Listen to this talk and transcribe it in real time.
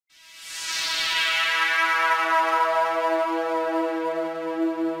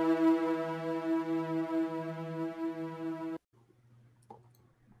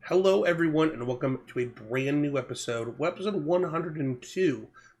Hello, everyone, and welcome to a brand new episode 102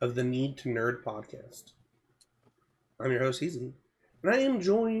 of the Need to Nerd podcast. I'm your host, Easy, and I am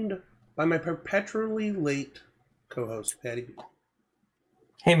joined by my perpetually late co-host, Patty B.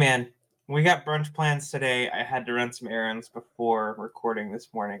 Hey man, we got brunch plans today. I had to run some errands before recording this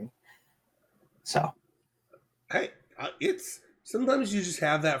morning. So, Hey, it's sometimes you just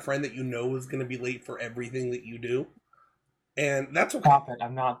have that friend that you know is going to be late for everything that you do, and that's okay. stop it.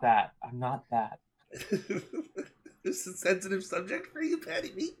 I'm not that. This is a sensitive subject for you,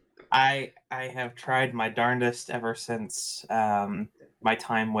 Patty B. I have tried my darndest ever since my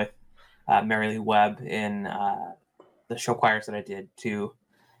time with Mary Lee Webb in the show choirs that I did to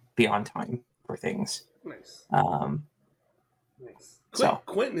be on time for things. Nice. Nice.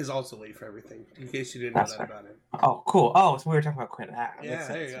 Quentin is also late for everything, in case you didn't know that about him. Oh, cool. Oh, so we were talking about Quentin. Yeah,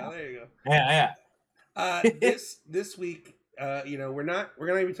 there you go. Yeah. This week, we're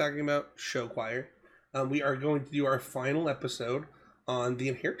gonna be talking about show choir. We are going to do our final episode on the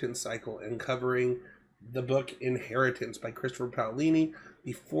Inheritance cycle and covering the book Inheritance by Christopher Paolini,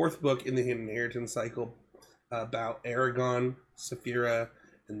 the fourth book in the Inheritance cycle about Aragorn, Saphira,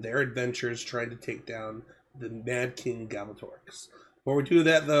 and their adventures trying to take down the Mad King Galbatorix. Before we do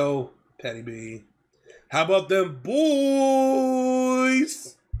that, though, Patty B, how about them boys?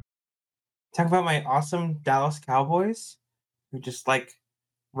 Talk about my awesome Dallas Cowboys who just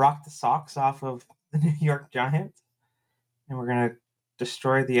rocked the socks off of the New York Giants. And we're going to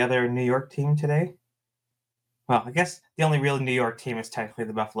destroy the other New York team today. Well, I guess the only real New York team is technically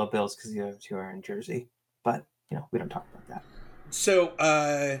the Buffalo Bills because the other two are in Jersey. But, we don't talk about that. So,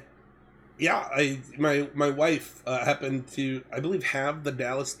 my wife happened to, I believe, have the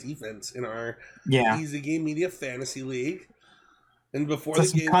Dallas defense in our Easy Game Media Fantasy League. And before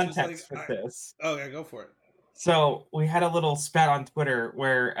the game, context for this. Okay, go for it. So we had a little spat on Twitter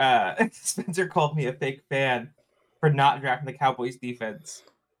where Spencer called me a fake fan for not drafting the Cowboys defense,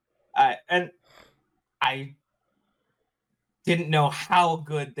 and I didn't know how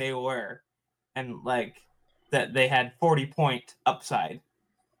good they were, and that they had 40-point upside.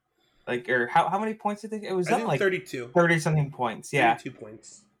 Or how many points did they? It was I think 32, 30-something points. Yeah, 32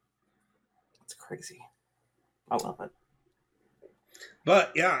 points. That's crazy. I love it.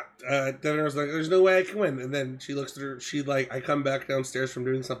 But yeah, Devin was like, "There's no way I can win." And then she looks through. I come back downstairs from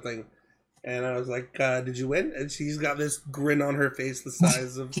doing something, and I was like, "Did you win?" And she's got this grin on her face, the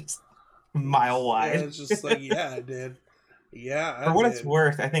size of mile wide. Yeah, it's just like, yeah, I did. Yeah. For what it's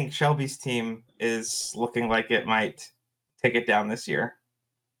worth, I think Shelby's team is looking like it might take it down this year.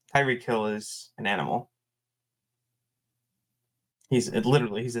 Tyreek Hill is an animal. He's a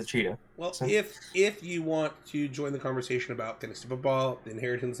cheetah. Well, so if you want to join the conversation about fantasy football, the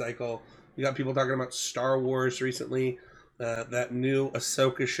Inheritance cycle, we got people talking about Star Wars recently. That new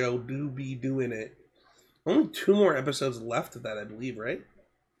Ahsoka show do be doing it. Only 2 more episodes left of that, I believe, right?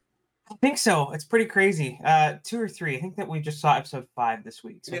 I think so. It's pretty crazy. 2 or 3. I think that we just saw episode 5 this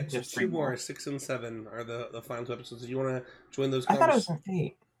week. So yeah, just 2 more. 6 and 7 are the final 2 episodes. If you want to join those, I thought it was an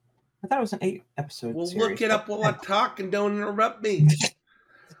 8. I thought it was an 8 episode. Well, series, look it up while I talk and don't interrupt me.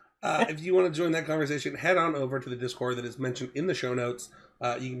 If you want to join that conversation, head on over to the Discord that is mentioned in the show notes.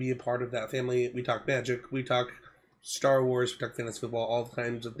 You can be a part of that family. We talk Magic, we talk Star Wars, we talk fantasy football, all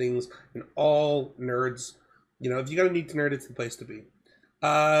kinds of things, and all nerds. If you got a need to nerd, it's the place to be.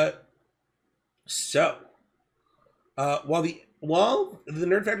 While the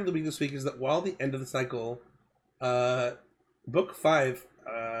nerd fact of the week this week is that while the end of the cycle, book 5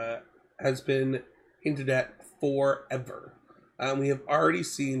 has been hinted at forever. We have already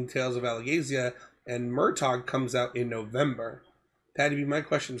seen Tales of Alagasia, and Murtagh comes out in November. Patty, my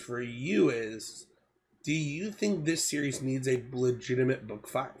question for you is, do you think this series needs a legitimate book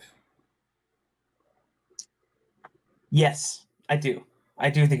 5? Yes, I do.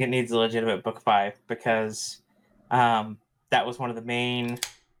 I do think it needs a legitimate book 5 because that was one of the main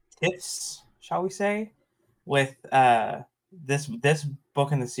tips, shall we say, with this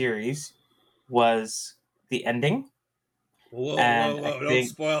book in the series was the ending. Whoa, don't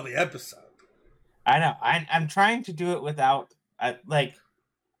spoil the episode. I know. I'm trying to do it without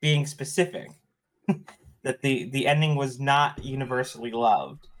being specific. That the ending was not universally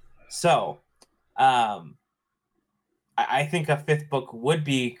loved. So I think a 5th book would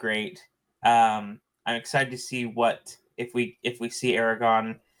be great. I'm excited to see what if we see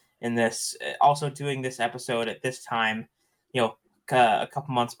Aragorn in this. Also doing this episode at this time, a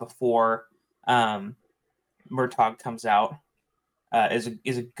couple months before Murtagh comes out,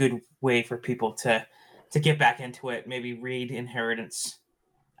 is a good way for people to get back into it. Maybe read Inheritance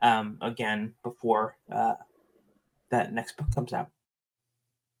again before that next book comes out.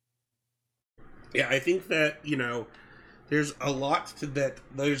 Yeah, I think that, there's a lot to that.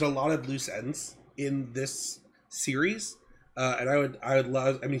 There's a lot of loose ends in this series, and I would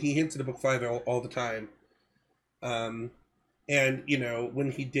love. I mean, he hints at a book five all the time, um, and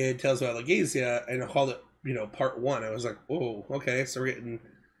when he did Tales of Allegasia and called it part one, I was like, oh, okay, so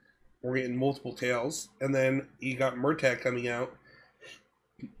we're getting multiple tales, and then you got Murtagh coming out.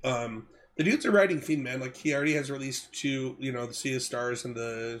 The dude's a writing fiend, man. Like he already has released two, the Sea of Stars and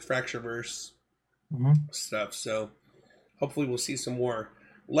the Fractureverse stuff. So hopefully we'll see some more.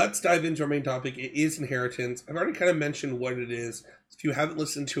 Let's dive into our main topic. It is Inheritance. I've already kind of mentioned what it is. If you haven't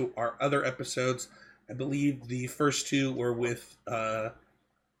listened to our other episodes, I believe the first two were with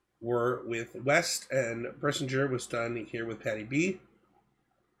West, and Bressinger was done here with Patty B.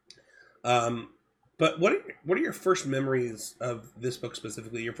 But what are your first memories of this book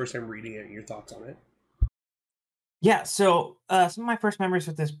specifically? Your first time reading it, and your thoughts on it? Yeah, so some of my first memories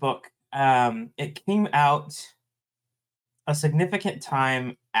with this book, it came out a significant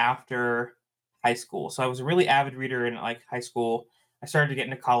time after high school. So I was a really avid reader in like high school. I started to get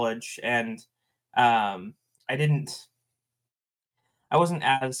into college, and um, I didn't. I wasn't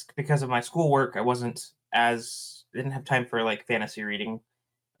as because of my schoolwork. I wasn't as didn't have time for like fantasy reading,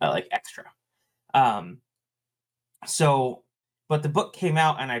 like extra. Um, so, but the book came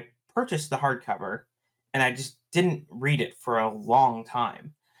out, and I purchased the hardcover, and I just didn't read it for a long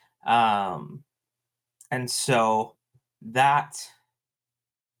time. Um, and so that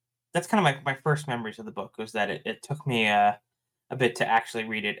that's kind of my first memories of the book was that it took me a bit to actually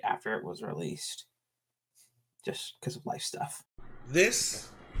read it after it was released, just because of life stuff. This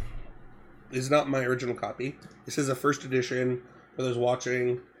is not my original copy. This is a first edition. For those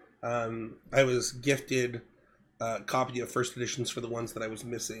watching, I was gifted a copy of first editions for the ones that I was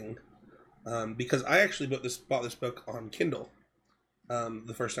missing, because I actually bought this book on Kindle,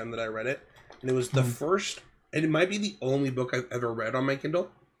 the first time that I read it, and it was the first, and it might be the only book I've ever read on my Kindle.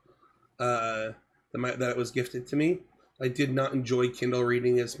 That it was gifted to me. I did not enjoy Kindle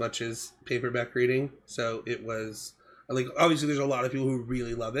reading as much as paperback reading, so it was like, obviously there's a lot of people who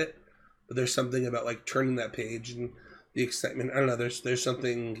really love it, but there's something about like turning that page and the excitement. I don't know. There's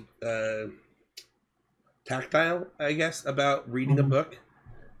something tactile, I guess, about reading a book.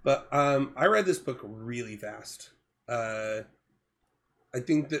 But I read this book really fast. I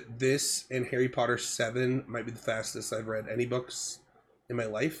think that this and Harry Potter 7 might be the fastest I've read any books in my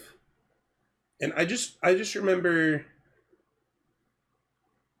life. And I just remember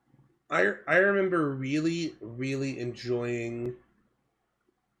I remember really really enjoying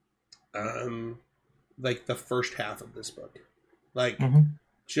like the first half of this book. Like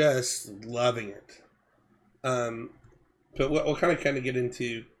just loving it. Um but we'll kind of get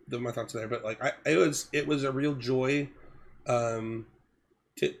into my thoughts there, but like it was a real joy to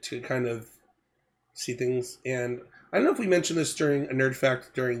kind of see things. And I don't know if we mentioned this during a nerd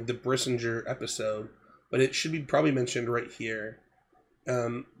fact during the Brissinger episode, but it should be probably mentioned right here.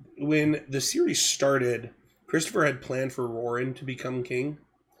 When the series started, Christopher had planned for Roran to become king,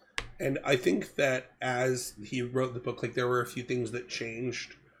 and I think that as he wrote the book, like there were a few things that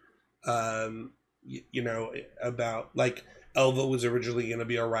changed. About like Elva was originally going to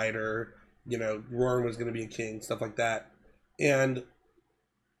be a writer, Roran was going to be a king, stuff like that, and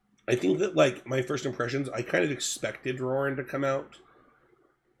I think that like my first impressions, I kind of expected Roran to come out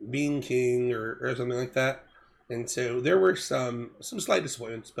being king or something like that, and so there were some slight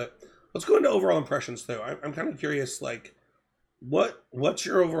disappointments. But let's go into overall impressions though. I'm kind of curious, like what's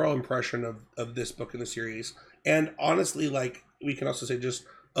your overall impression of this book in the series, and honestly, like we can also say just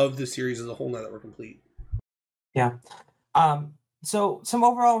of the series as a whole now that we're complete. Yeah. So some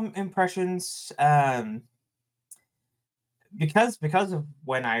overall impressions. Because of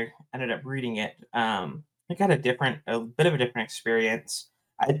when I ended up reading it, I got a bit of a different experience.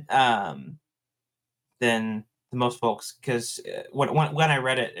 I than most folks because when I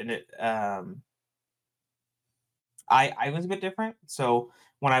read it and I was a bit different. So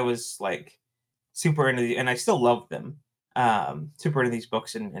when I was like super into and I still love them, super into these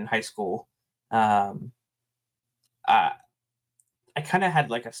books in high school. Um, uh, I kind of had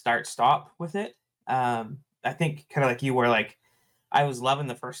like a start stop with it. I think kind of like you were like I was loving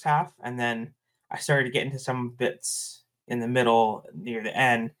the first half, and then I started to get into some bits in the middle near the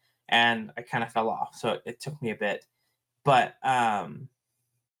end, and I kind of fell off. So it took me a bit, but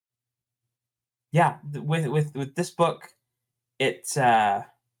yeah, with this book, it's it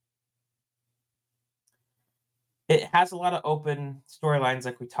has a lot of open storylines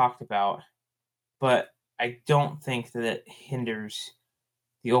like we talked about, but I don't think that it hinders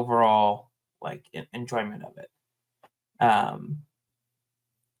the overall like enjoyment of it. Um,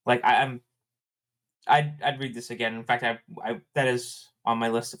 like I'm I'd read this again. In fact, I that is on my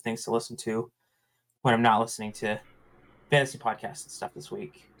list of things to listen to when I'm not listening to fantasy podcasts and stuff this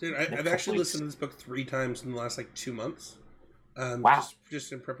week. Dude, I've actually listened to this book 3 times in the last like 2 months. Wow.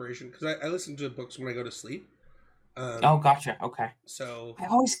 Just in preparation because I listen to books when I go to sleep. Oh, gotcha. Okay. So I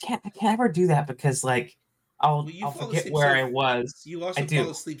always can't. I can't ever do that because like I'll forget where I was. You also fall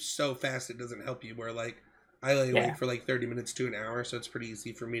asleep so fast it doesn't help you. Where like I lay awake for like 30 minutes to an hour, so it's pretty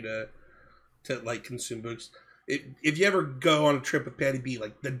easy for me to like consume books. If you ever go on a trip with Patty B,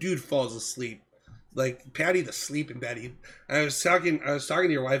 like the dude falls asleep. Like Patty the sleeping Patty. I was talking to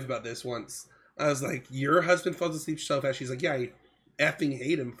your wife about this once. I was like, your husband falls asleep so fast. She's like, yeah, I effing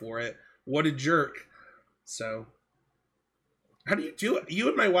hate him for it. What a jerk. So how do you do it? You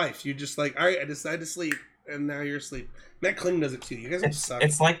and my wife, you just like, all right, I decided to sleep, and now you're asleep. Matt Kling does it too. You guys suck.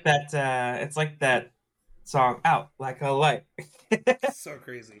 It's like that. It's like that song "Out Like a Light." So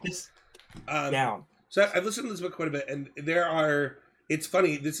crazy. Just down. So I've listened to this book quite a bit, and it's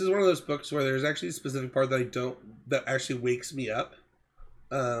funny. This is one of those books where there's actually a specific part that actually wakes me up,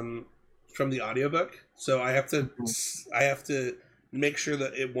 from the audiobook. So I have to make sure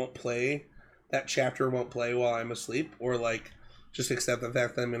that that chapter won't play while I'm asleep, or like just accept the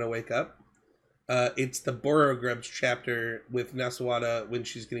fact that I'm gonna wake up. It's the Burrow Grubs chapter with Nasawada when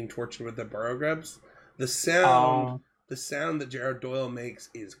she's getting tortured with the Burrow Grubs. The sound that Gerard Doyle makes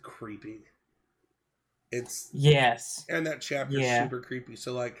is creepy. And that chapter's super creepy.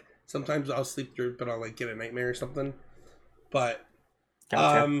 So like sometimes I'll sleep through it, but I'll like get a nightmare or something. But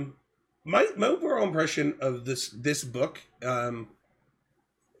gotcha. My overall impression of this book,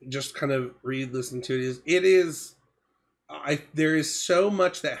 just kind of listening to it, there is so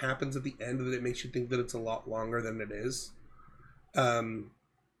much that happens at the end that it makes you think that it's a lot longer than it is.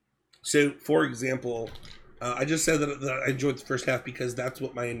 So, for example, I just said that I enjoyed the first half because that's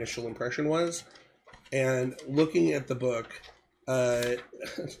what my initial impression was. And looking at the book, the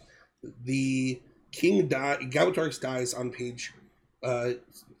king Galbatorix dies on page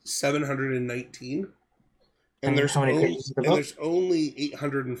 719. And there's only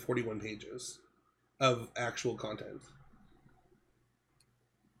 841 pages of actual content.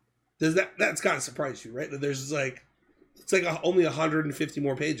 That's gotta surprise you, right? That there's only 150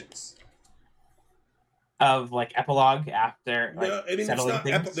 more pages of like epilogue after. Like, no, I mean it's not.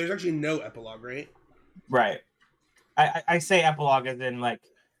 There's actually no epilogue, right? Right. I say epilogue as in like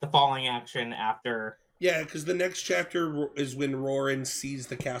the falling action after. Yeah, because the next chapter is when Roran sees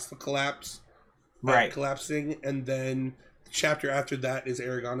the castle collapse. Right. Collapsing, and then the chapter after that is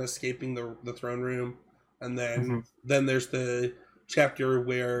Aragorn escaping the throne room, and then there's the chapter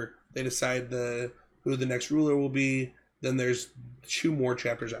where they decide who the next ruler will be. Then there's 2 more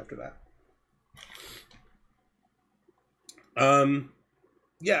chapters after that.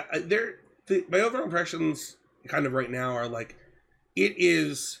 Yeah, my overall impressions kind of right now are like, it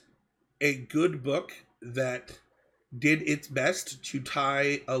is a good book that did its best to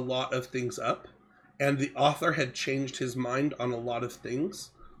tie a lot of things up, and the author had changed his mind on a lot of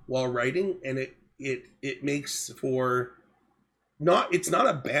things while writing, and it makes for it's not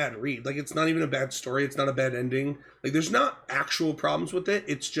a bad read. Like, it's not even a bad story. It's not a bad ending. Like, there's not actual problems with it.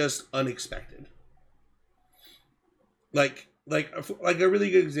 It's just unexpected. Like a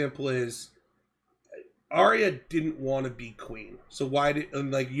really good example is Arya didn't want to be queen. So why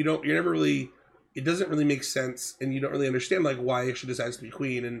you're never really, it doesn't really make sense, and you don't really understand like why she decides to be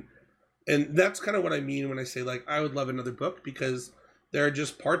queen, and that's kind of what I mean when I say like I would love another book, because there are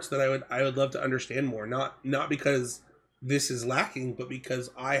just parts that I would love to understand more. Not because this is lacking, but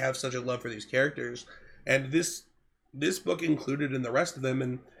because I have such a love for these characters, and this book included in the rest of them.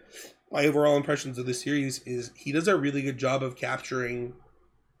 And my overall impressions of this series is he does a really good job of capturing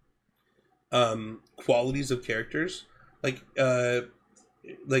qualities of characters, and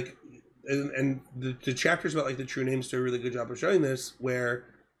the chapters about like the true names do a really good job of showing this, where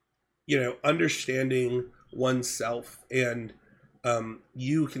understanding oneself, and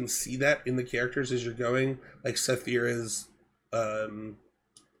you can see that in the characters as you're going. Like Saphira's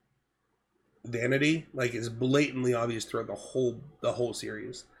vanity is blatantly obvious throughout the whole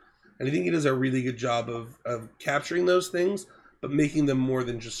series, and I think he does a really good job of capturing those things, but making them more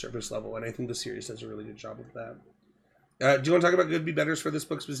than just surface level. And I think the series does a really good job of that. Do you want to talk about good be betters for this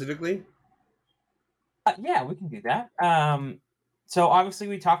book specifically? Yeah, we can do that. So obviously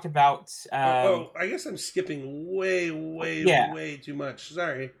we talked about. I guess I'm skipping way too much.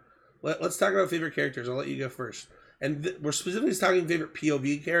 Sorry. Let's talk about favorite characters. I'll let you go first. And we're specifically talking favorite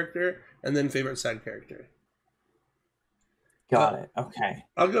POV character and then favorite side character. Got it. Okay.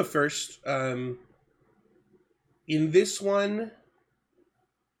 I'll go first. In this one,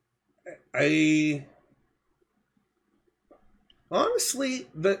 I Honestly,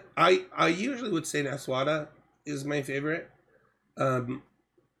 I usually would say Naswada is my favorite. Um,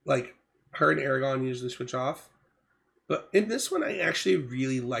 like her and Aragon usually switch off, but in this one, I actually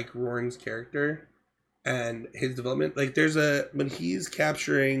really like Roran's character and his development. Like, there's a when he's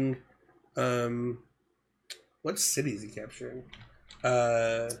capturing, um, what city is he capturing?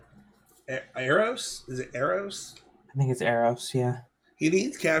 Uh, Eros? Is it Eros? I think it's Eros. Yeah.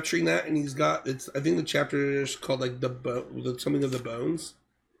 He's capturing that, and he's got it's. I think the chapter is called like something of the bones.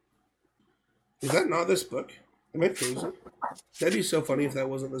 Is that not this book? Am I crazy? That'd be so funny if that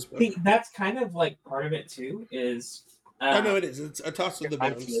wasn't this book. See, that's kind of like part of it too. Is I know it is. It's a toss of the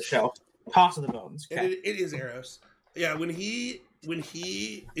bones. The show. Toss of the bones. Okay. And it is Eros. Yeah, when he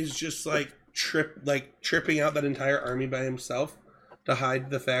is just like tripping out that entire army by himself to hide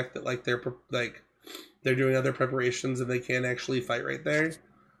the fact that like they're doing other preparations and they can't actually fight right there.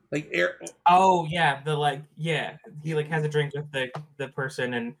 Like oh yeah, he like has a drink with the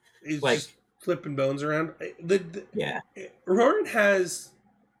person and he's like just flipping bones around. Roran has,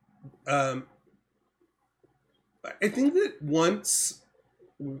 I think that one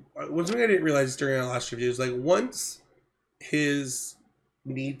thing I didn't realize during our last review is like once his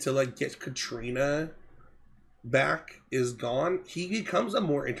need to like get Katrina back is gone, he becomes a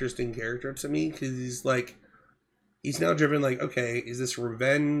more interesting character to me because he's now driven like, okay, is this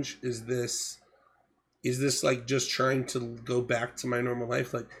revenge? Is this like just trying to go back to my normal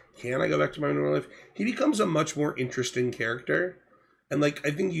life? Like, can I go back to my normal life? He becomes a much more interesting character. And like, I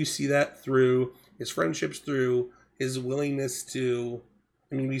think you see that through his friendships, through his willingness to,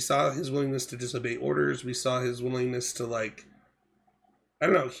 I mean, we saw his willingness to disobey orders. We saw his willingness to like, I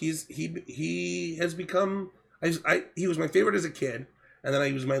don't know. He has become, he was my favorite as a kid. And then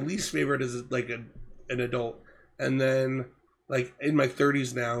he was my least favorite as like an adult. And then like in my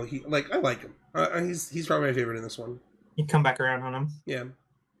 30s now, I like him. He's probably my favorite in this one. You come back around on him. Yeah.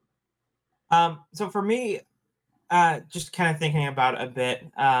 So for me, just kind of thinking about it a bit,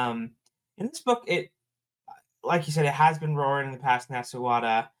 in this book, it, like you said, it has been Roran in the past,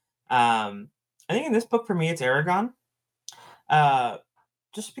 Naswada. I think in this book, for me, it's Aragon.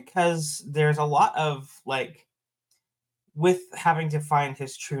 Just because there's a lot of, like, with having to find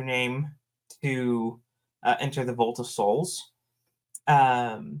his true name to enter the Vault of Souls,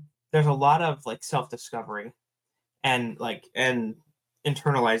 there's a lot of, like, self-discovery and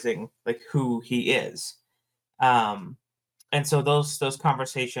internalizing like who he is, and so those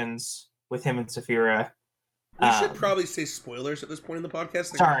conversations with him and Saphira. We should probably say spoilers at this point in the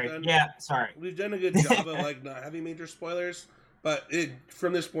podcast. Sorry. We've done a good job of like not having major spoilers, but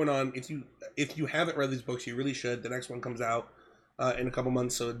from this point on, if you haven't read these books, you really should. The next one comes out in a couple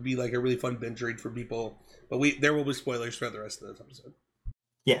months, so it'd be like a really fun binge read for people. But there will be spoilers throughout the rest of this episode.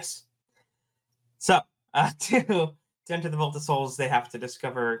 Yes. So to enter the Vault of Souls, they have to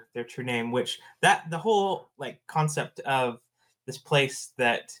discover their true name, which the whole like concept of this place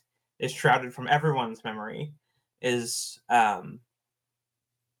that is shrouded from everyone's memory is a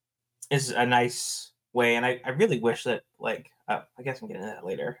nice way. And I really wish that, like, I guess I'm getting into that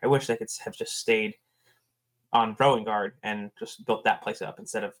later. I wish they could have just stayed on Rowengard and just built that place up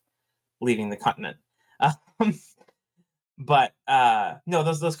instead of leaving the continent. But no,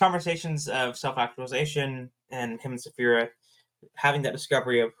 those conversations of self-actualization and him and Saphira having that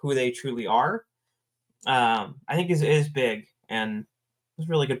discovery of who they truly are, I think is big and was a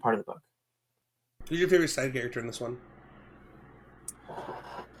really good part of the book. Who's your favorite side character in this one? Your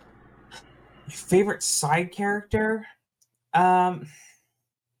favorite side character? Probably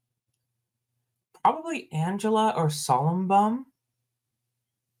Angela or Solumbum.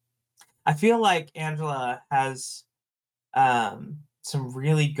 I feel like Angela has some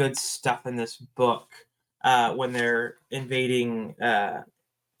really good stuff in this book when they're invading.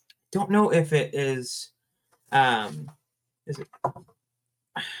 Don't know if it is. Is it?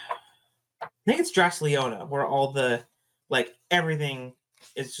 I think it's Drasleona, where all the everything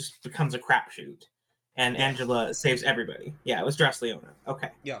is just becomes a crapshoot, and Angela saves everybody. Yeah, it was Drasleona. Okay.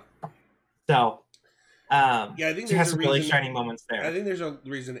 Yeah. So. I think she has some really shining moments there. I think there's a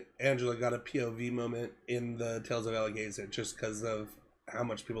reason Angela got a POV moment in the Tales of Alagazer, just because of how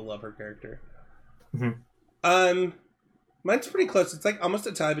much people love her character. Mm-hmm. Mine's pretty close. It's like almost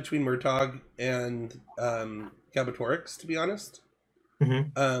a tie between Murtagh and Galbatorix, to be honest.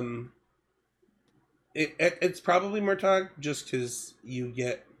 Mm-hmm. It's probably Murtagh, just because you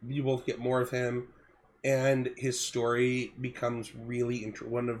both get more of him, and his story becomes really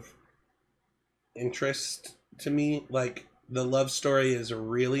one of interest to me. Like, the love story is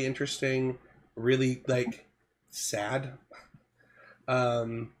really interesting, really like sad,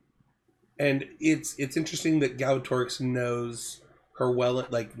 and And it's interesting that Galbatorix knows her well,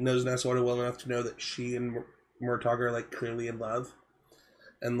 like knows Nasralda well enough to know that she and Murtagh are like clearly in love,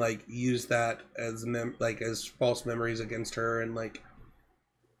 and like use that as as false memories against her, and like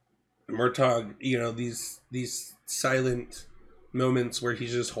Murtagh, these silent moments where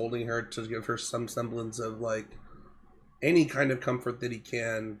he's just holding her to give her some semblance of like any kind of comfort that he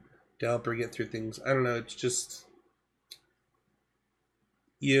can to help her get through things. I don't know. It's just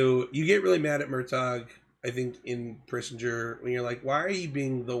you get really mad at Murtagh, I think, in Prisoner when you're like, why are you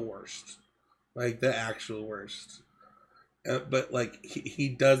being the worst, like the actual worst? But like he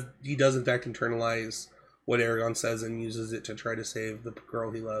does in fact internalize what Aragon says and uses it to try to save the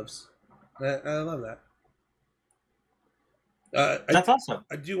girl he loves. I love that. That's awesome.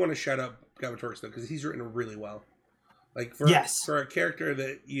 I do want to shout out Galbatorix though, because he's written really well. Like Yes. for a character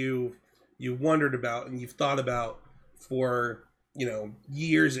that you wondered about and you've thought about for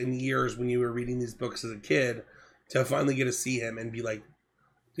years and years when you were reading these books as a kid, to finally get to see him and be like,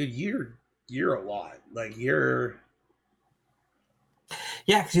 dude, you're a lot. Like you're.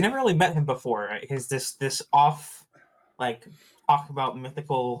 Yeah, because you never really met him before, right? He's this off, like, talk about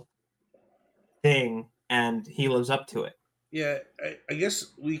mythical thing, and he lives up to it. Yeah, I guess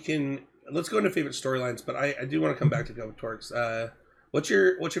we can. Let's go into favorite storylines, but I do want to come back to Galbatorix. What's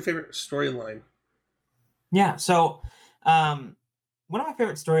your favorite storyline? Yeah, so one of my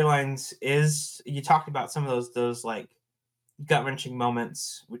favorite storylines is, you talked about some of those like gut wrenching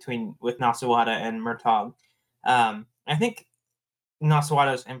moments with Nasralda and Murtagh. I think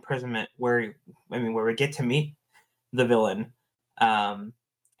Nasralda's imprisonment, where we get to meet the villain,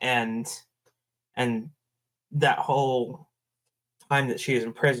 and that whole time that she is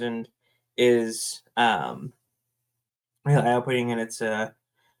imprisoned is really eye-opening, and it's I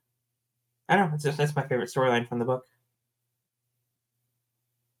don't know, that's my favorite storyline from the book.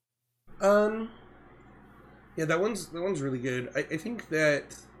 Yeah, that one's really good. I think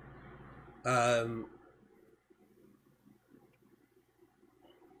that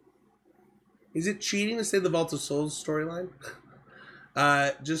is it cheating to say the Vault of Souls storyline?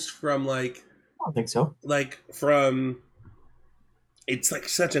 Just from like, I don't think so. Like from, it's like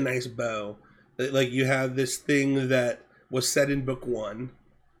such a nice bow that like you have this thing that was set in book 1,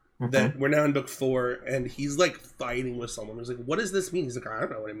 that we're now in book 4, and he's like fighting with someone who's like, what does this mean? He's like, I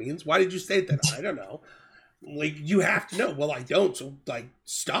don't know what it means. Why did you say that? I don't know. Like, you have to know. Well, I don't, so like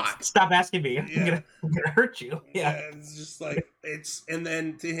stop asking me. I'm gonna hurt you. Yeah. It's just like, and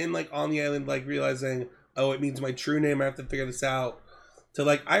then to him, like on the island, like realizing, oh, it means my true name, I have to figure this out. To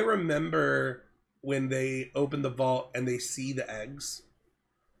like, I remember when they open the vault and they see the eggs,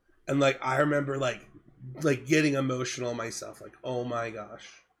 and like I remember like getting emotional myself, like, oh my gosh,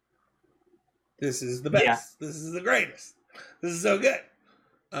 this is the best. Yeah. This is the greatest. This is so good.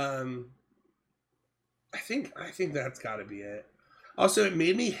 I think that's got to be it. Also, it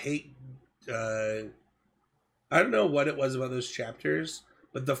made me hate. I don't know what it was about those chapters,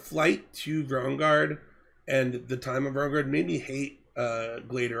 but the flight to Vrongard and the time of Vrongard made me hate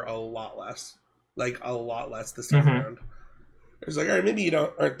Glader a lot less. Like a lot less this time around. It's like, all right, maybe you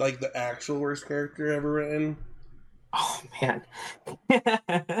aren't like the actual worst character ever written. Oh man.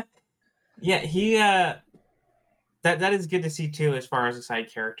 Yeah, he that is good to see too, as far as a side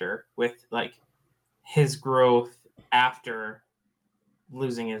character, with like his growth after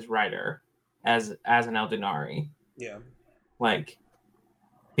losing his rider as an Eldunari. Yeah. Like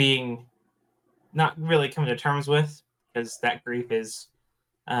being not really coming to terms with, because that grief is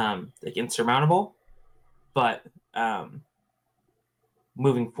like insurmountable, but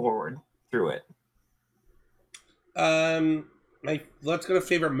moving forward through it. Let's go to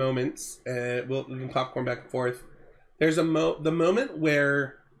favorite moments. We can popcorn back and forth. There's the moment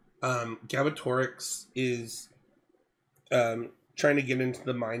where Galbatorix is trying to get into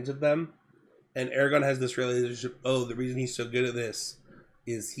the minds of them, and Aragon has this realization, oh, the reason he's so good at this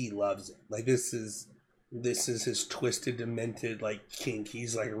is he loves it. Like this is his twisted, demented like kink.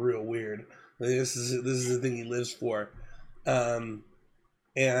 He's like real weird. Like, this is the thing he lives for.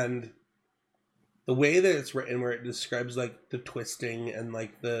 And the way that it's written, where it describes like the twisting and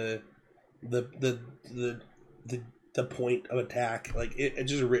like the point of attack, like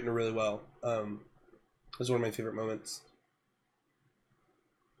it's just written really well. It's one of my favorite moments.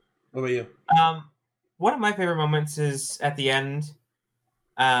 What about you? One of my favorite moments is at the end,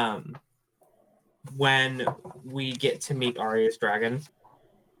 when we get to meet Arya's dragon.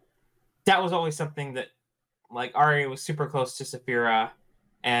 That was always something that, like, Arya was super close to Saphira,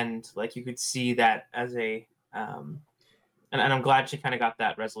 and like you could see that as a and I'm glad she kind of got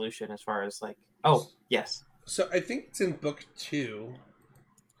that resolution, as far as like, oh yes. So I think it's in book 2.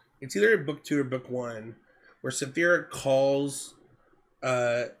 it's either in book 2 or book 1, where Saphira calls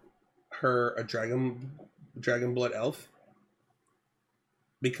her a dragon blood elf,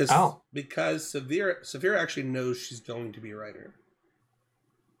 because Oh. Saphira actually knows she's going to be a writer.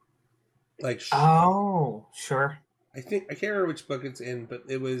 Like, Oh, sure. I think I can't remember which book it's in, but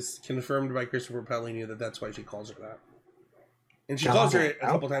it was confirmed by Christopher Paolini that that's why she calls her that. And she calls her it a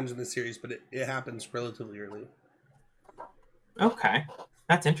couple times in the series, but it happens relatively early. Okay,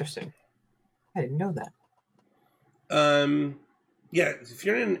 that's interesting. I didn't know that. Yeah,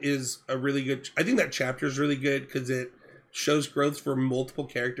 Fiorin is a really good. I think that chapter is really good because it shows growth for multiple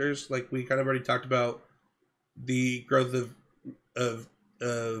characters. Like we kind of already talked about the growth of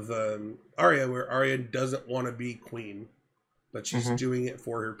Arya, where Arya doesn't want to be queen, but she's doing it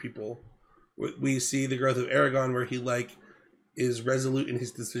for her people. We see the growth of Aragon, where he like is resolute in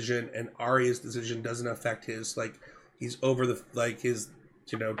his decision, and Arya's decision doesn't affect his, like, he's over the, like, his,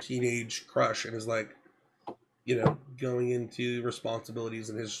 you know, teenage crush, and is like, you know, going into responsibilities,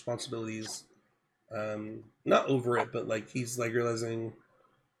 and his responsibilities, not over it, but like he's like realizing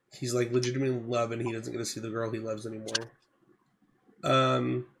he's like legitimately in love, and he doesn't get to see the girl he loves anymore.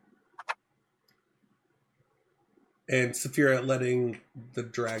 And Saphira letting the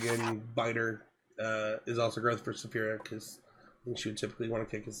dragon bite her is also growth for Saphira, because I think she would typically want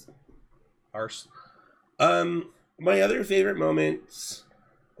to kick his arse. My other favorite moments,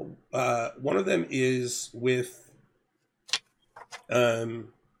 one of them is with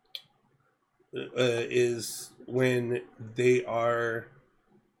is when they are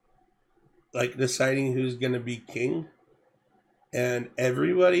like deciding who's gonna be king, and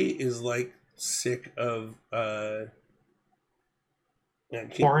everybody is like sick of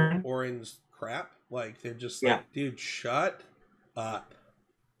King Orin's crap. Like they're just like, dude, shut up.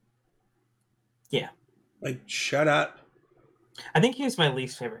 Yeah. Like, shut up. I think he was my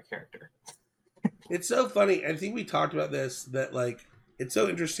least favorite character. It's so funny. I think we talked about this, that like it's so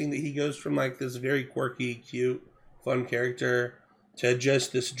interesting that he goes from like this very quirky, cute, fun character to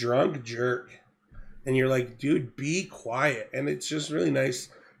just this drunk jerk. And you're like, dude, be quiet. And it's just really nice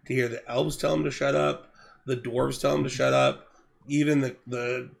to hear the elves tell him to shut up, the dwarves tell him to shut up, even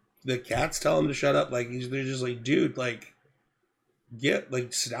the cats tell him to shut up. Like they're just like, dude, like,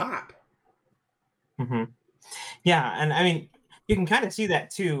 stop. Yeah, and I mean, you can kind of see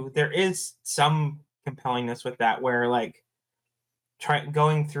that too. There is some compellingness with that, where like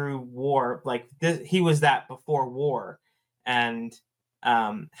going through war, like he was that before war, and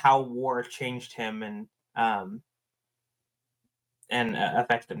how war changed him and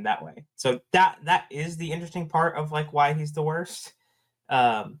affected him that way. So that is the interesting part of like why he's the worst.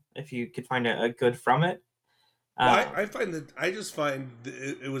 If you could find a good from it. Well, I find that I just find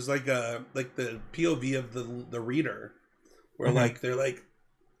it was like the POV of the reader, where like they're like,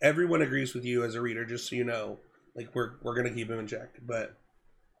 everyone agrees with you as a reader, just so you know, like we're gonna keep him in check. But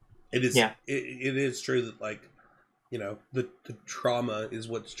it is it is true that, like, you know, the trauma is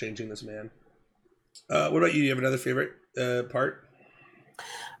what's changing this man. What about you? Do you have another favorite part?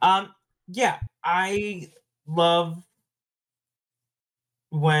 Yeah, I love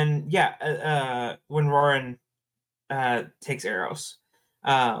when Roran takes Eros. We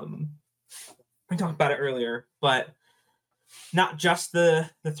talked about it earlier, but not just the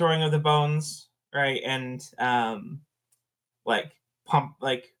throwing of the bones, right? And like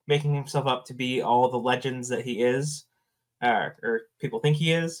making himself up to be all the legends that he is, or people think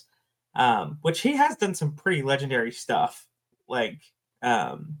he is, which he has done some pretty legendary stuff. Like,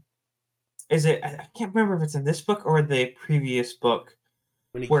 is it? I can't remember if it's in this book or the previous book,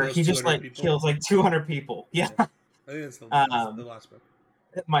 where he just like people? Kills like 200 people. Yeah. I think it's the last book.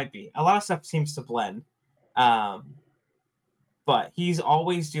 It might be. A lot of stuff seems to blend. But he's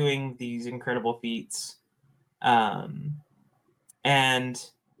always doing these incredible feats. And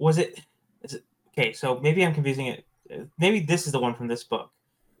is it okay, so maybe I'm confusing it. Maybe this is the one from this book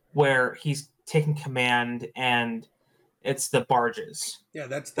where he's taking command and it's the barges. Yeah,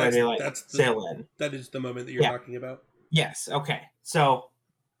 that's sail in. That is the moment that you're talking about. Yes. Okay. So,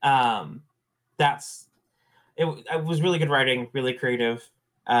 that's it. It was really good writing, really creative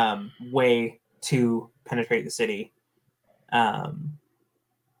way to penetrate the city, and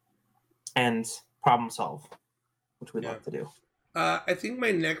problem solve, which we love to do. I think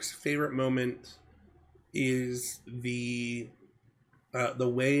my next favorite moment is the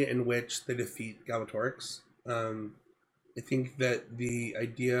way in which they defeat Galbatorix. I think that the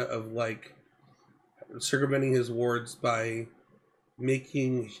idea of like circumventing his wards by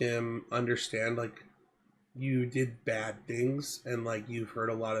making him understand, like, you did bad things and like you've hurt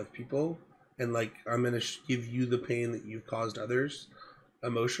a lot of people, and like I'm gonna give you the pain that you've caused others.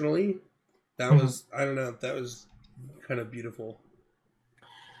 emotionally. That Mhm. was, I don't know, that was kind of beautiful.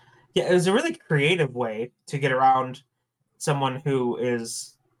 Yeah, it was a really creative way to get around someone who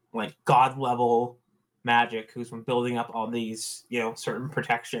is like god level magic, who's been building up all these, certain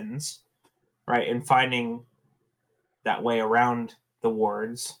protections, right, and finding that way around the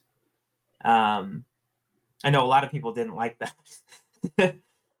wards. Um, I know a lot of people didn't like that,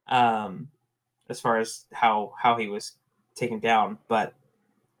 as far as how he was taken down, but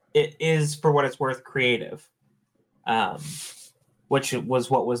it is, for what it's worth, creative, um, which was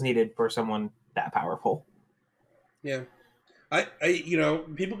what was needed for someone that powerful. Yeah.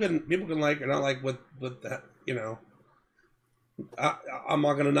 People can like or not like what that, I, I'm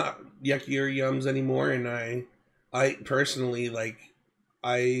not gonna not yucky or yums anymore, and I personally like,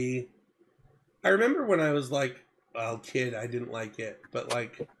 I, I remember when I was like a kid, I didn't like it, but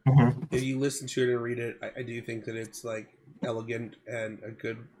like Mhm. if you listen to it and read it, I do think that it's like elegant and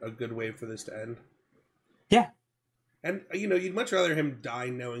a good way for this to end. Yeah, And you'd much rather him die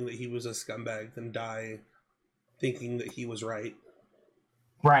knowing that he was a scumbag than die thinking that he was right.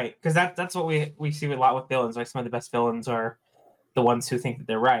 right. Because that's what we see a lot with villains. Like some of the best villains are the ones who think that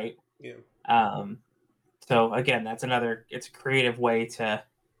they're right. Yeah. Um, so again, that's another. It's a creative way to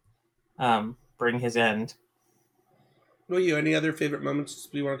bring his end. Well, you any other favorite moments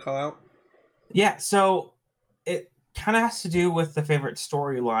we want to call out? Yeah. So it kind of has to do with the favorite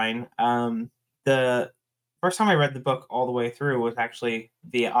storyline. The first time I read the book all the way through was actually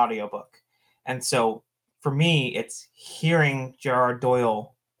via audiobook. And so for me, it's hearing Gerard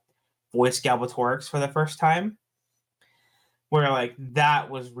Doyle voice Galbatorix for the first time, where like that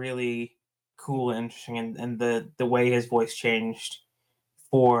was really cool and interesting, and the way his voice changed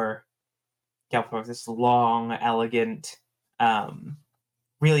for Galbatorix, this long, elegant, um,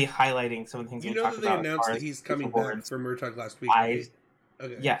 really highlighting some of the things You we know talked that they about as announced far that as he's coming beautiful back words, for Murtagh last week, eyes.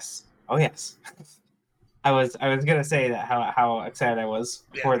 right? Okay. Yes. Oh yes. I was gonna say that how excited I was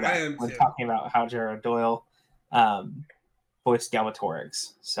Yeah, for I that am when too. talking about how Gerard Doyle um, voiced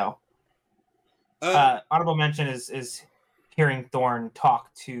Galbatorix. So Um, honorable mention is hearing Thorn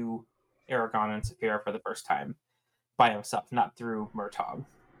talk to Aragon and Saphira for the first time by himself, not through Murtagh.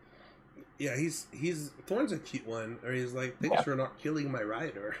 yeah, he's Thorn's a cute one, or he's like, thanks Yeah. for not killing my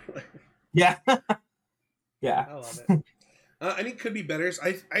rider. Yeah. Yeah. I love it. I think could be better.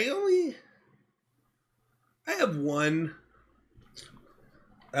 I have one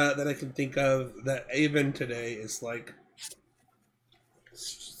that I can think of that even today is like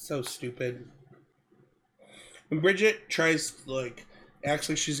so stupid. When Bridget tries like,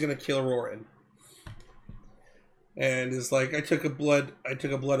 actually she's gonna kill Roran, and is like, I took a blood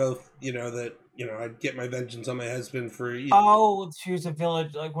oath, that I'd get my vengeance on my husband for Oh, she was a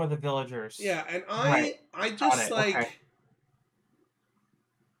village, like one of the villagers. yeah, and Right. I Got just it. Okay. like,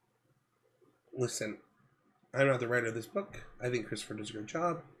 listen, I'm not the writer of this book. I think Christopher does a good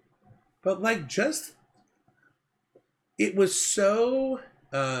job, but like, just it was so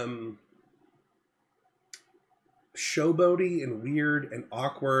showboaty and weird and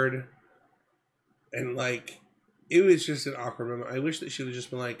awkward, and like, it was just an awkward moment. I wish that she would have just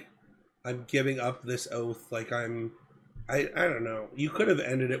been like, I'm giving up this oath, like I don't know. You could have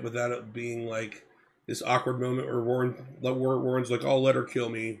ended it without it being like this awkward moment where Warren's like, I'll let her kill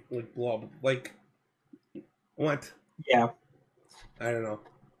me, like blah, blah. Like, what? Yeah. I don't know.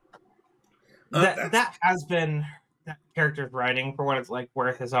 That That's that has been that character's writing for what it's like. Where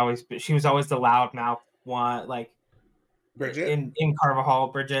it has always been, she was always the loudmouth one, like Bridget. in Carvajal,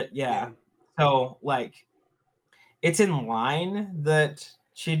 Bridget. Yeah. Yeah. So like it's in line that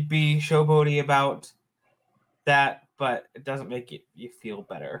she'd be showboaty about that, but it doesn't make you feel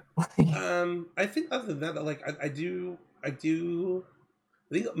better. I think other than that, like I do. I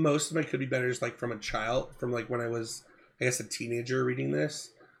think most of my could be better is like from a child, from like when I was, I guess, a teenager reading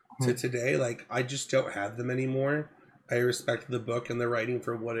this to today. Like, I just don't have them anymore. I respect the book and the writing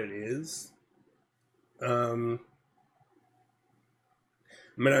for what it is. Um,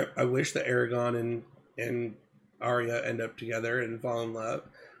 I mean, I wish that Aragon and Arya end up together and fall in love.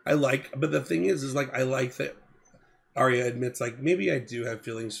 But the thing is like, I like that Arya admits like, maybe I do have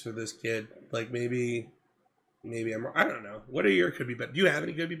feelings for this kid. Like, maybe I don't know. What are your could be better? Do you have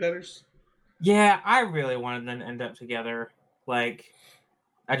any could be betters? Yeah, I really wanted them to end up together. Like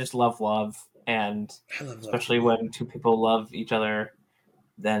I just love, and I love love especially too. when two people love each other,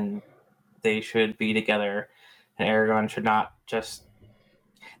 then they should be together. And Aragon should not just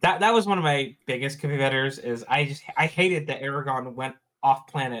that was one of my biggest betters is I hated that Aragon went off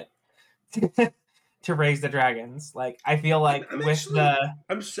planet to raise the dragons. Like I feel like I'm with actually the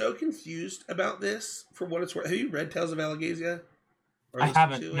I'm so confused about this. For what it's worth, have you read Tales of Allegasia? or I listen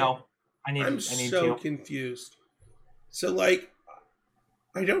haven't. to it? No, I I'm need so to. confused. So like,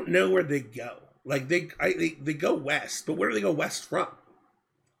 I don't know where they go. Like they go west, but where do they go west from?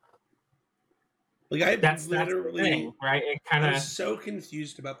 Like I That's the thing, literally, right? It kind I'm of so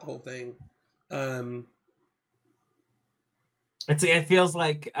confused about the whole thing. it feels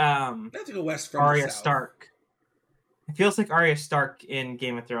like They have to go west from the Arya south. Stark. It feels like Arya Stark in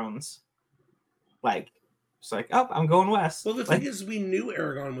Game of Thrones. Like it's like, oh, I'm going west. Well, the Like, thing is, we knew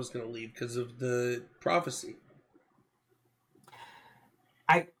Aragon was going to leave because of the prophecy.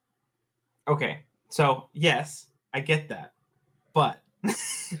 Okay, so yes, I get that, but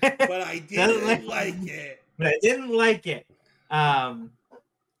But I didn't like it. But I didn't like it. And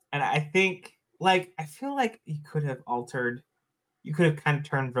I think, like, I feel like you could have altered. You could have kind of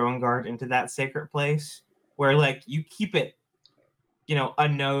turned Rowengard into that sacred place where, like, you keep it,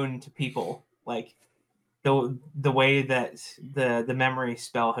 unknown to people, like the way that the memory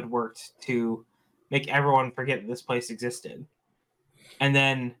spell had worked to make everyone forget that this place existed, and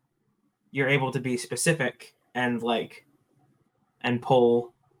then you're able to be specific and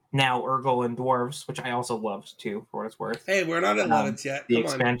pull now Urgle and dwarves, which I also loved too, for what it's worth. Hey, we're not at Levitts yet. The Come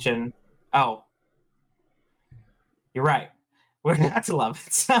expansion. Oh, you're right. We're not to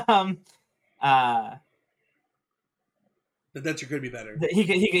Levitts. The Dutcher could be better.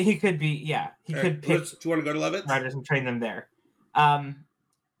 He could be, yeah. He All could right, pick do you want to go to Levitts? riders and train them there.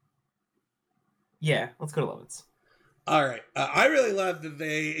 Yeah, let's go to Levitts. All right. I really love that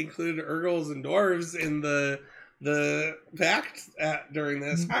they included Urgles and dwarves in the pact during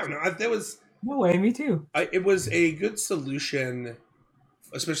this. I don't know. That was No way, me too. it was a good solution,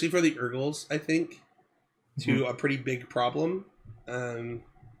 especially for the Urgles, I think, to a pretty big problem. Also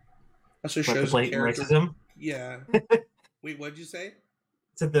shows the blatant character. racism. Yeah. Wait, what'd you say?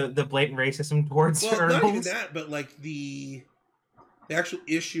 So the blatant racism towards Well, Urgles? not even that, but like the actual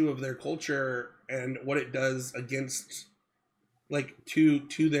issue of their culture and what it does against, like, to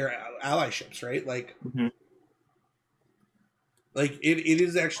their allyships, right? Like, like it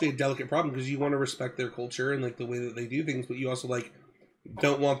is actually a delicate problem because you want to respect their culture and like the way that they do things, but you also like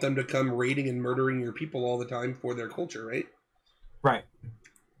don't want them to come raiding and murdering your people all the time for their culture, right? Right.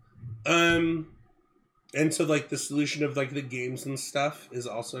 And so like the solution of like the games and stuff is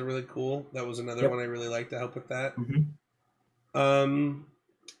also really cool. That was another one I really liked to help with that.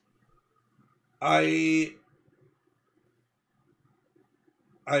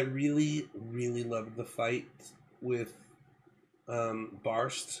 I really, really loved the fight with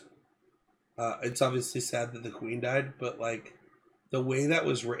Barst. It's obviously sad that the queen died, but like the way that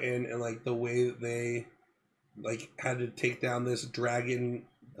was written and like the way that they like had to take down this dragon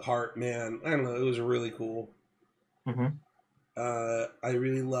heart man, I don't know, it was really cool. I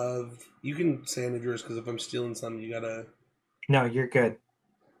really loved. You can say any of yours because if I'm stealing some, you gotta. No, you're good.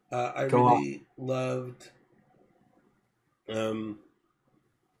 I really loved. I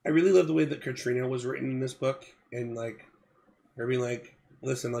really love the way that Katrina was written in this book, and like her being like,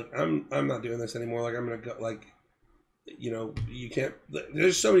 "Listen, like I'm not doing this anymore. Like I'm gonna go. Like, you can't."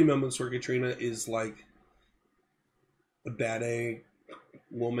 There's so many moments where Katrina is like a bad A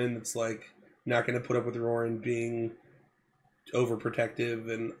woman that's like not gonna put up with Roran being overprotective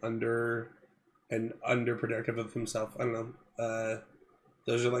and underprotective of himself. I don't know.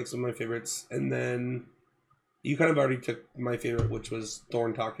 Those are like some of my favorites, and then. You kind of already took my favorite, which was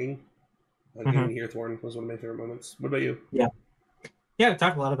Thorn talking. Getting to hear Thorn was one of my favorite moments. What about you? Yeah, we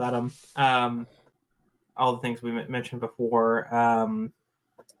talked a lot about him. All the things we mentioned before.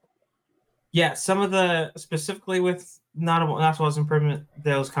 Yeah, some of the specifically with Nottawal's improvement,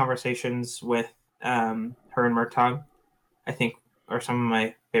 those conversations with her and Murtagh, I think, are some of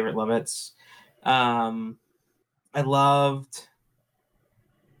my favorite Levitts. I loved.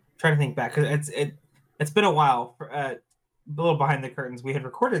 Trying to think back because it's been a while. A little behind the curtains. We had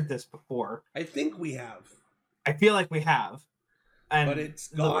recorded this before. I think we have. I feel like we have, and but it's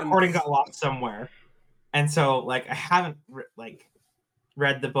the gone. recording got lost somewhere, and so like I haven't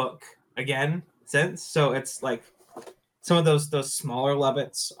read the book again since. So it's like some of those smaller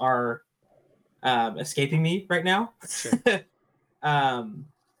Levitts are escaping me right now. Sure.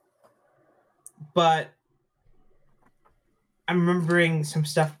 But I'm remembering some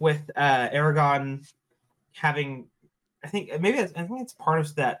stuff with Aragon having, I think it's part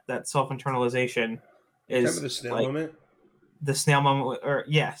of that self-internalization is Remember the snail moment? The snail moment, or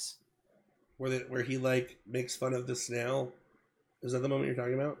yes. Where he like makes fun of the snail. Is that the moment you're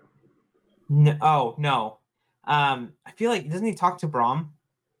talking about? No, no. I feel like doesn't he talk to Brom?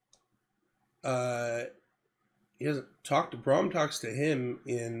 He doesn't talk to Brom. Talks to him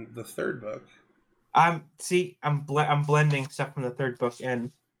in the third book. I'm blending stuff from the third book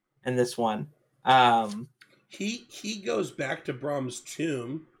and this one. He goes back to Brahm's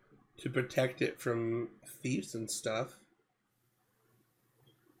tomb to protect it from thieves and stuff,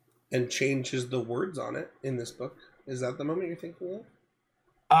 and changes the words on it in this book. Is that the moment you're thinking of?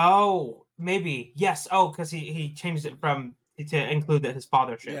 Oh, maybe yes. Oh, because he changed it from to include that his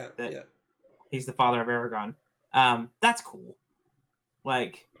fathership. That he's the father of Aragon. That's cool.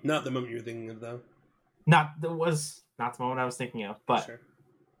 Like, not the moment you're thinking of, though. Not the moment I was thinking of, but sure.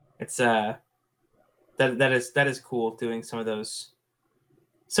 It's that is cool doing some of those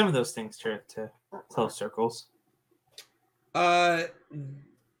things to close circles. Let's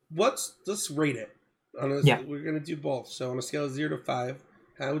rate it. We're gonna do both. So on a scale of 0 to 5,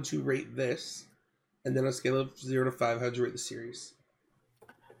 how would you rate this? And then on a scale of 0 to 5, how would you rate the series?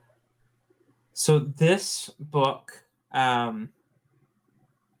 So this book, I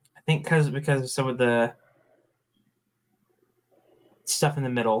think because of some of the stuff in the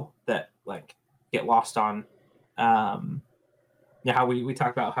middle that like get lost on, how we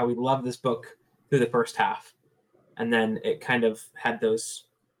talked about how we love this book through the first half, and then it kind of had those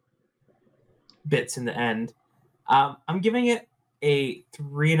bits in the end. I'm giving it a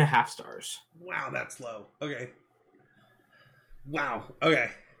 3.5 stars. Wow, that's low. Okay. Wow. Okay.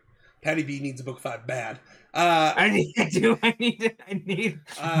 Patty B needs a book 5 bad. I need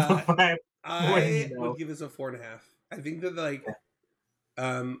book 5. I would give this a 4.5. I think that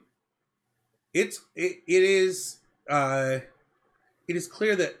it is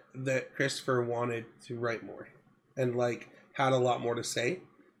clear that Christopher wanted to write more and like had a lot more to say,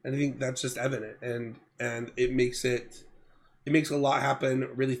 and I think that's just evident, and it makes a lot happen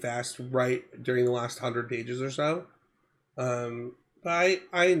really fast right during the last 100 pages or so. But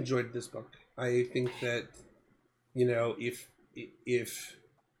I enjoyed this book. I think that if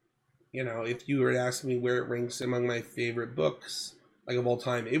you were to ask me where it ranks among my favorite books like of all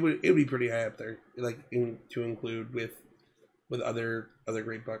time, it would be pretty high up there, like to include with other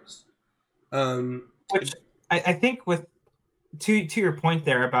great books. Which I think with to your point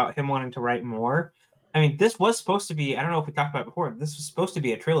there about him wanting to write more. I mean, this was supposed to be, I don't know if we talked about it before, this was supposed to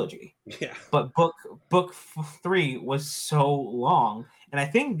be a trilogy. Yeah. But book 3 was so long. And I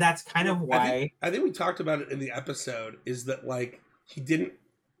think that's kind of why... I think we talked about it in the episode, is that, like, he didn't...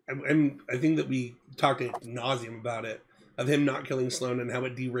 And I think that we talked ad nauseum about it, of him not killing Sloane and how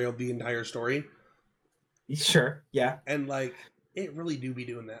it derailed the entire story. Sure, yeah. And, like, it really do be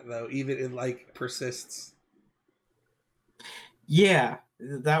doing that, though. Even it, like, persists. Yeah,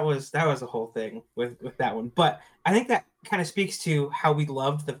 that was a whole thing with that one. But I think that kind of speaks to how we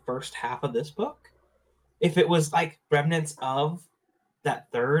loved the first half of this book. If it was like remnants of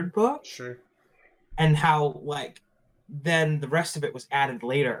that third book, sure, and how like then the rest of it was added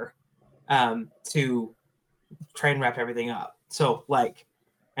later to try and wrap everything up. So like,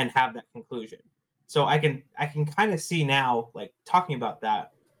 and have that conclusion. So I can kind of see now, like talking about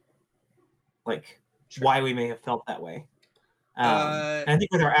that, like sure, why we may have felt that way. And I think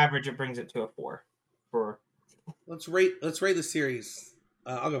with our average, it brings it to a 4. Let's rate the series.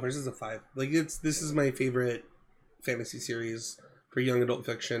 I'll go first. This is a 5. Like this is my favorite fantasy series for young adult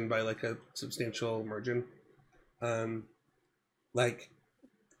fiction by like a substantial margin. It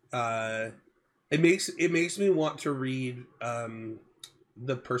makes me want to read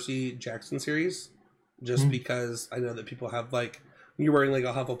the Percy Jackson series, just because I know that people have like, you're wearing like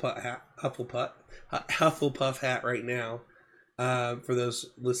a Hufflepuff hat right now. For those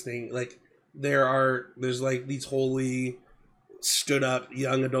listening, like there's like these wholly stood up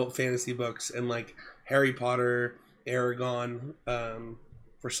young adult fantasy books, and like Harry Potter, Aragon,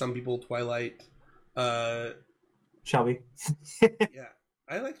 for some people Twilight, Shelby. Yeah,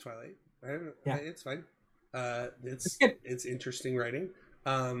 I like Twilight. It's fine. It's interesting writing.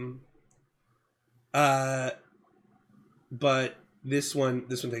 But this one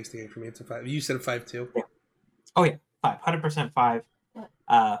takes the 8 for me. It's a 5. You said a 5 too. Yeah. Oh yeah. 100% 5.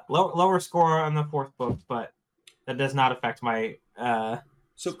 Lower score on the 4th book, but that does not affect my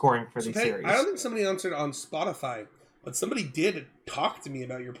scoring for the series. I don't think somebody answered on Spotify, but somebody did talk to me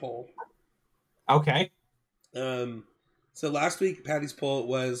about your poll. Okay. So last week, Patty's poll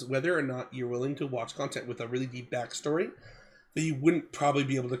was whether or not you're willing to watch content with a really deep backstory that you wouldn't probably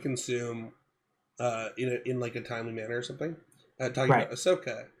be able to consume in like a timely manner or something. Talking about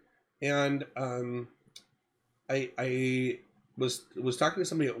Ahsoka, and I was talking to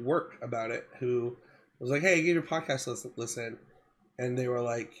somebody at work about it who was like, "Hey, I gave your podcast listen," and they were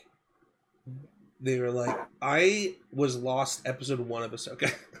like, "I was lost episode 1 of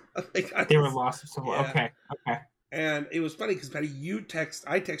Ahsoka." They were lost. So yeah. Okay. And it was funny because Patty,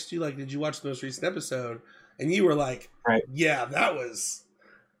 I text you like, did you watch the most recent episode? And you were like, Right. yeah, that was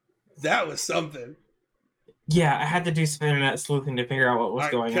something. Yeah, I had to do some internet sleuthing to figure out what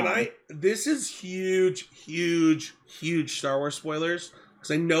was going on. This is huge, huge, huge Star Wars spoilers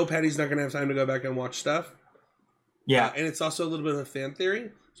because I know Patty's not going to have time to go back and watch stuff. Yeah, and it's also a little bit of a fan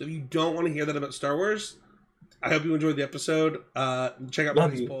theory. So if you don't want to hear that about Star Wars, I hope you enjoyed the episode. Check out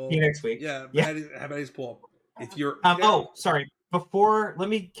Patty's poll. See you next week. Yeah, Patty's poll. If you're sorry. Before,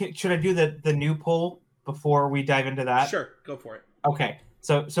 should I do the new poll before we dive into that? Sure, go for it. Okay.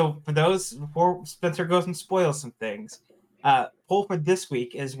 So for those, before Spencer goes and spoils some things, poll for this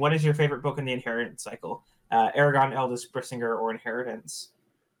week is: what is your favorite book in the Inheritance cycle? Aragon, Eldest, Brissinger, or Inheritance?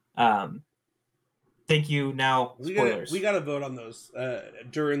 Thank you. Now spoilers. We gotta vote on those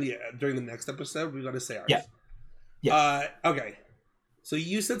during the next episode. We gotta say ours. Yeah. Okay. So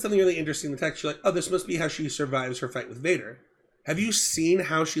you said something really interesting in the text. You're like, oh, this must be how she survives her fight with Vader. Have you seen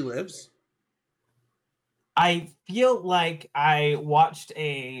how she lives? I feel like I watched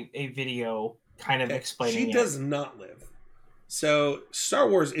a video kind of explaining She does not live. So Star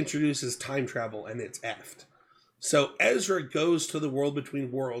Wars introduces time travel and it's effed. So Ezra goes to the world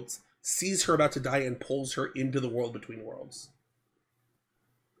between worlds, sees her about to die, and pulls her into the world between worlds.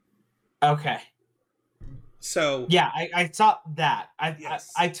 Okay. So yeah, I saw that.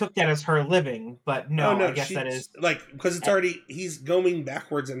 I took that as her living, but no, I guess that is like because it's already he's going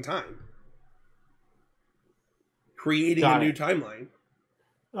backwards in time, creating a new timeline.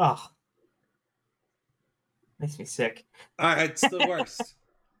 Oh, makes me sick. It's the worst.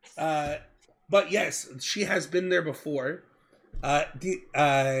 But yes, she has been there before.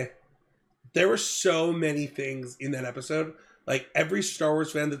 There were so many things in that episode. Like every Star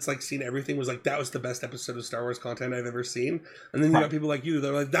Wars fan that's like seen everything was like, that was the best episode of Star Wars content I've ever seen. And then you got people like you,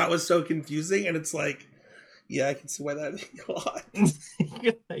 they're like, that was so confusing. And it's like, yeah, I can see why that a lot.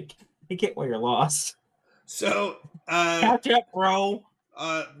 Like, I get why you're lost. So catch up, bro.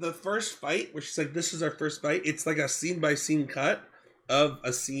 The first fight, which is like, this is our first fight. It's like a scene by scene cut of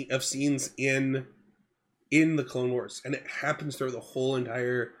scenes in the Clone Wars, and it happens through the whole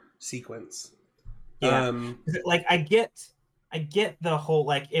entire sequence. Yeah, like I get the whole,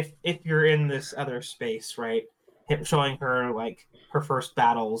 like, if you're in this other space, right? Showing her like her first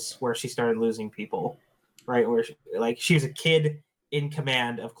battles where she started losing people, right? Where she was a kid in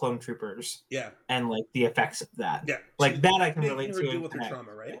command of clone troopers. Yeah. And like the effects of that. Yeah. Like that I can relate to. With her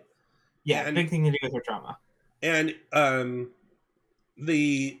trauma, right? Yeah, big thing to do with her trauma. And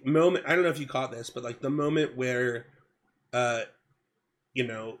the moment, I don't know if you caught this, but like the moment where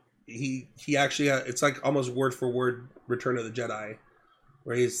he actually it's like almost word for word Return of the Jedi,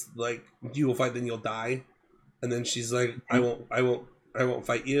 where he's like, you will fight, then you'll die. And then she's like, I won't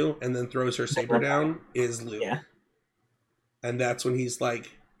fight you, and then throws her saber down, is Luke. Yeah. And that's when he's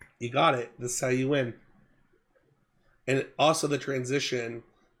like, you got it, this is how you win. And also the transition,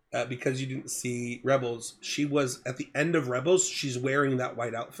 because you didn't see Rebels, she was at the end of Rebels, she's wearing that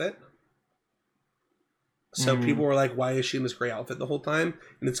white outfit. So people were like, why is she in this gray outfit the whole time?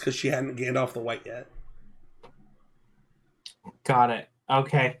 And it's because she hadn't gained off the white yet. Got it.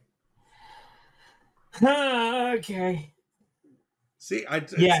 Okay. Okay. See,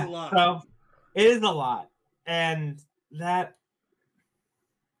 it's a lot. So it is a lot. And that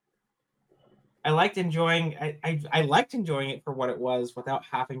I liked enjoying I liked enjoying it for what it was without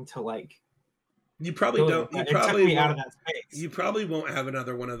having to like you probably don't it took me out of that space. You probably won't have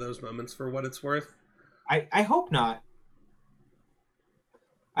another one of those moments for what it's worth. I hope not.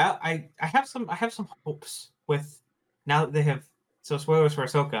 I have some hopes with now that they have, so spoilers for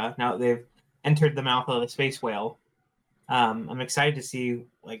Ahsoka, now that they've entered the mouth of the space whale. I'm excited to see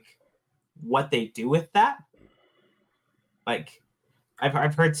like what they do with that. Like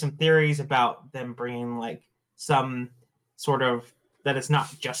I've heard some theories about them bringing like some sort of, that it's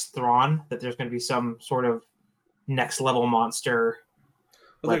not just Thrawn, that there's going to be some sort of next level monster.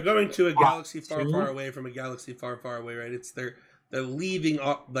 Well, they're going to a galaxy far, far away from a galaxy far, far away, right? It's they're leaving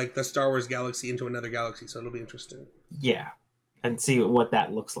like the Star Wars galaxy into another galaxy, so it'll be interesting. Yeah, and see what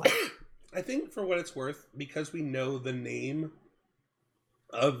that looks like. I think for what it's worth, because we know the name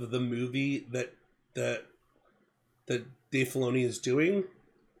of the movie that Dave Filoni is doing,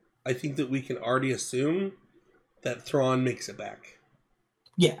 I think that we can already assume that Thrawn makes it back.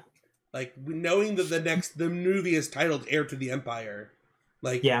 Yeah. Like, knowing that the movie is titled Heir to the Empire.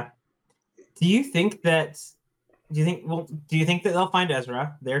 Like, yeah. Do you think that they'll find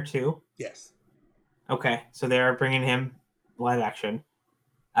Ezra there too? Yes. Okay, so they're bringing him live action.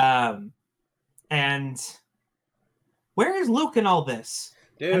 And where is Luke in all this?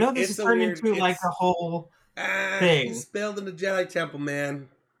 Dude, I know this is turned into like a whole thing. He spilled in the Jedi Temple, man.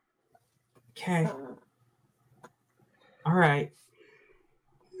 Okay. All right.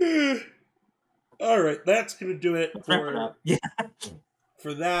 All right, that's gonna do it Let's wrap it up. Yeah.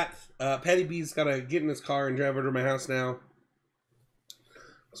 for that. Patty B's gotta get in his car and drive over to my house now.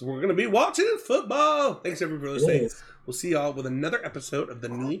 So we're gonna be watching football. Thanks everybody for listening. We'll see y'all with another episode of the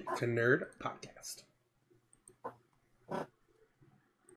Need to Nerd podcast.